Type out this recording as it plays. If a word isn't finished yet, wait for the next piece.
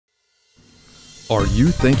Are you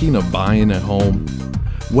thinking of buying a home?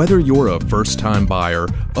 Whether you're a first-time buyer,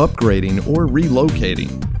 upgrading, or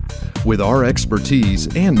relocating, with our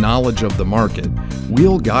expertise and knowledge of the market,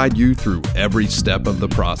 we'll guide you through every step of the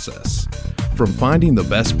process. From finding the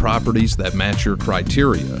best properties that match your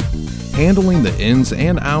criteria, handling the ins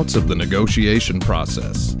and outs of the negotiation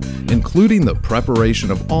process, including the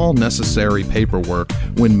preparation of all necessary paperwork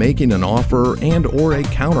when making an offer and/or a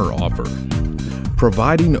counteroffer,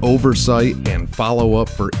 providing oversight and follow-up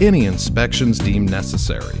for any inspections deemed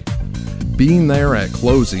necessary, being there at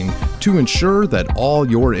closing to ensure that all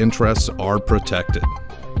your interests are protected.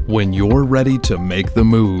 When you're ready to make the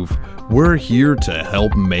move, we're here to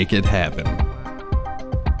help make it happen.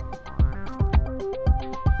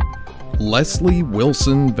 Lesley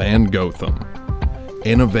Wilson VanGoethem,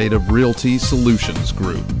 Innovative Realty Solutions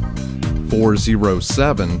Group,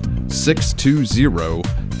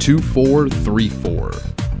 407-620-2434,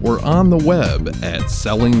 or on the web at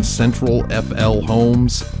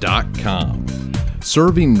sellingcentralflhomes.com,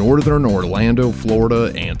 serving northern Orlando,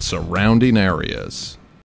 Florida and surrounding areas.